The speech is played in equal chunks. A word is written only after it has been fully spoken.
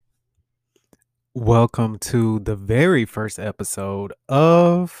Welcome to the very first episode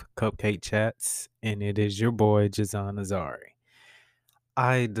of Cupcake Chats, and it is your boy Jazan Azari.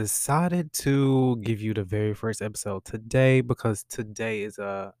 I decided to give you the very first episode today because today is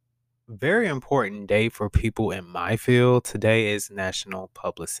a very important day for people in my field. Today is National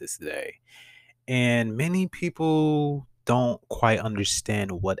Publicist Day, and many people don't quite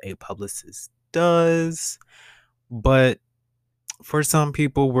understand what a publicist does, but for some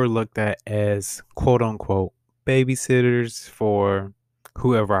people, we're looked at as quote unquote babysitters for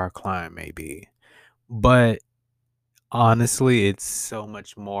whoever our client may be. But honestly, it's so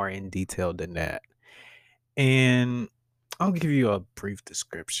much more in detail than that. And I'll give you a brief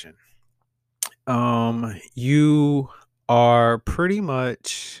description. You are pretty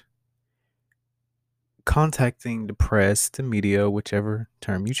much contacting the press, the media, whichever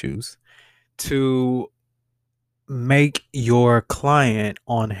term you choose, to make your client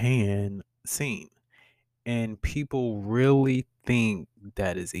on hand seen. And people really think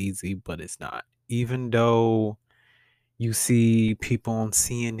that is easy, but it's not. Even though you see people on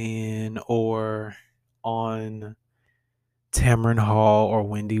CNN or on Tamron Hall or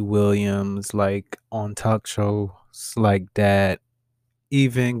Wendy Williams, like on talk shows like that,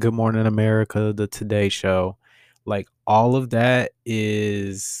 even Good Morning America, the Today Show, like all of that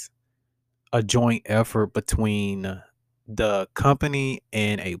is a joint effort between the company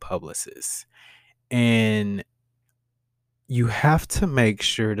and a publicist. And you have to make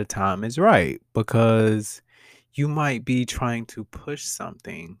sure the time is right because you might be trying to push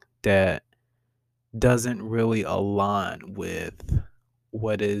something that doesn't really align with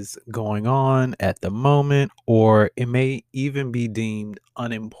what is going on at the moment, or it may even be deemed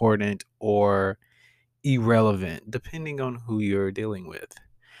unimportant or irrelevant, depending on who you're dealing with.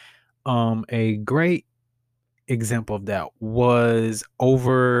 A great example of that was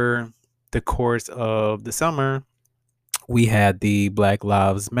over the course of the summer we had the Black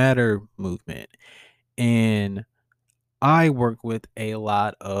Lives Matter movement. And I work with a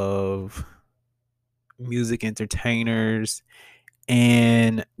lot of music entertainers.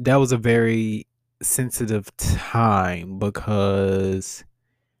 And that was a very sensitive time because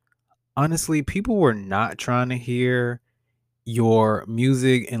honestly, people were not trying to hear your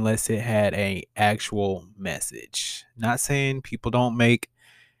music unless it had a actual message. Not saying people don't make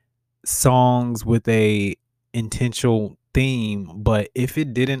songs with a intentional theme, but if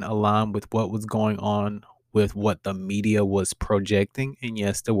it didn't align with what was going on with what the media was projecting, and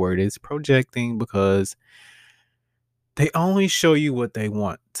yes, the word is projecting because they only show you what they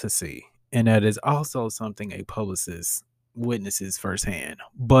want to see. And that is also something a publicist witnesses firsthand.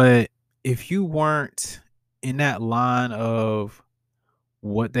 But if you weren't in that line of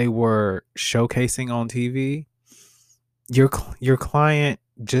what they were showcasing on TV, your client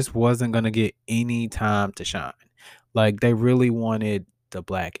just wasn't gonna get any time to shine. Like they really wanted the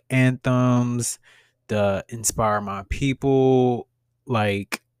black anthems, the inspire my people,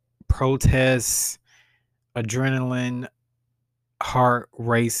 like protests, adrenaline, heart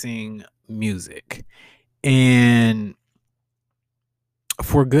racing music. And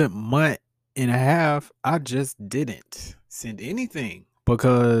for a good month and a half, I just didn't send anything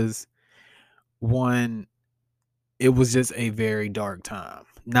because one, it was just a very dark time,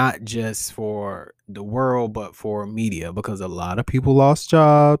 not just for the world, but for media because a lot of people lost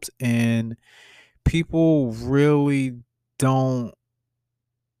jobs and people really don't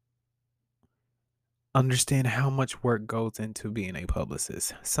understand how much work goes into being a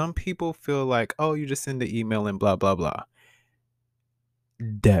publicist. Some people feel like, oh, you just send the email and blah, blah, blah.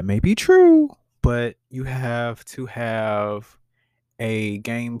 That may be true, but you have to have a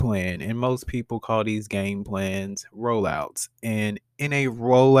game plan, and most people call these game plans rollouts. And in a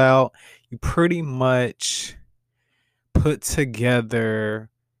rollout, you pretty much put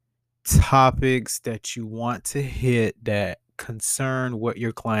together topics that you want to hit that concern what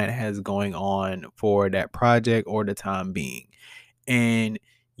your client has going on for that project or the time being. And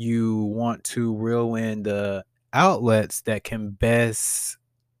you want to reel in the outlets that can best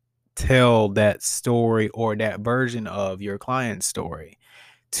tell that story or that version of your client's story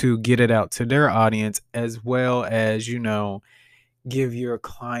to get it out to their audience, as well as, give your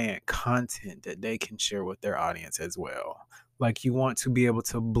client content that they can share with their audience as well. Like you want to be able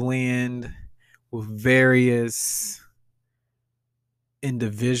to blend with various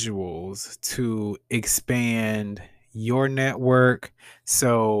individuals to expand your network.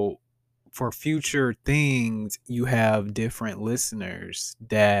 So for future things, you have different listeners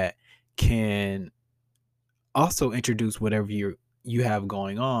that can also introduce whatever you have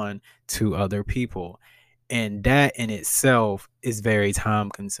going on to other people. And that in itself is very time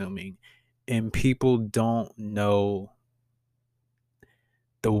consuming. and people don't know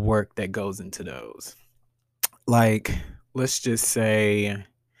the work that goes into those. Like, let's just say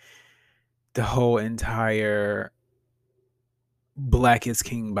the whole entire Black is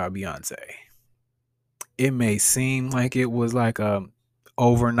King by Beyonce. It may seem like it was like a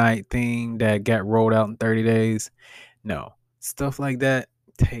overnight thing that got rolled out in 30 days. No, stuff like that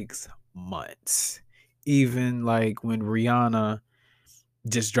takes months. Even like when Rihanna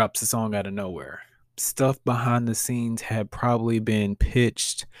just drops a song out of nowhere. Stuff behind the scenes had probably been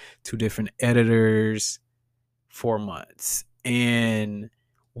pitched to different editors for months. And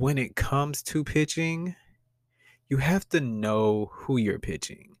when it comes to pitching, you have to know who you're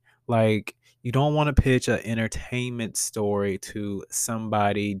pitching. Like, you don't want to pitch an entertainment story to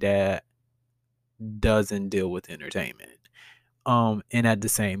somebody that doesn't deal with entertainment. And at the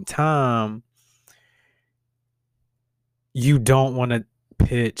same time, you don't want to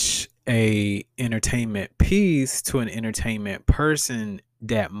pitch a entertainment piece to an entertainment person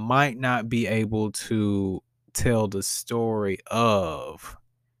that might not be able to tell the story of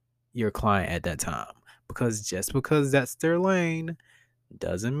your client at that time, because just because that's their lane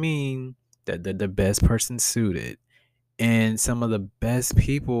doesn't mean that they're the best person suited. And some of the best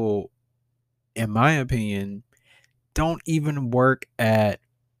people, in my opinion, don't even work at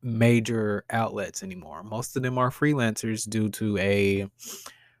major outlets anymore. Most of them are freelancers due to a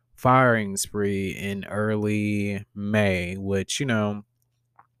firing spree in early May, which,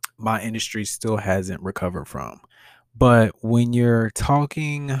 my industry still hasn't recovered from. But when you're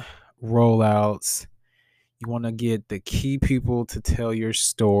talking rollouts, you want to get the key people to tell your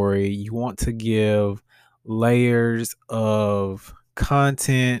story. You want to give layers of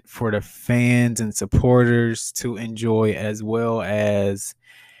content for the fans and supporters to enjoy, as well as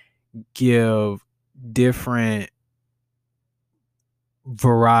give different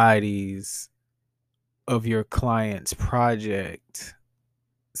varieties of your client's project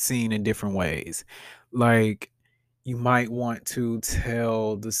seen in different ways. Like, you might want to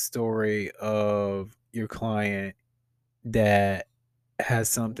tell the story of your client that has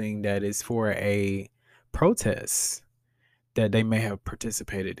something that is for a protest that they may have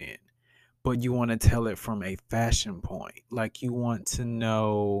participated in, but you want to tell it from a fashion point. Like, you want to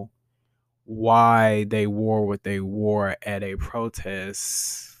know why they wore what they wore at a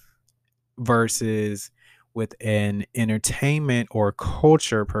protest versus with an entertainment or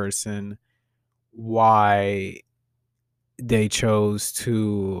culture person, why they chose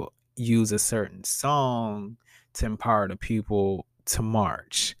to use a certain song to empower the people to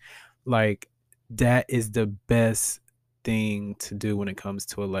march. Like, that is the best thing to do when it comes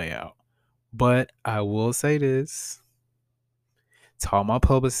to a layout. But I will say this to all my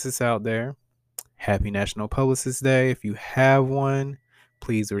publicists out there: happy National Publicist Day. If you have one,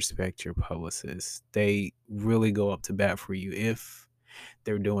 please respect your publicists. They really go up to bat for you if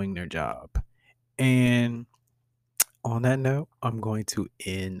they're doing their job. And on that note, I'm going to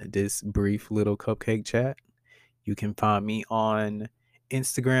end this brief little cupcake chat. You can find me on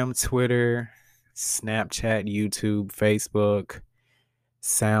Instagram, Twitter, Snapchat, YouTube, Facebook,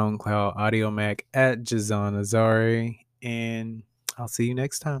 SoundCloud, Audio Mac at Jazan Azari. And I'll see you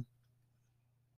next time.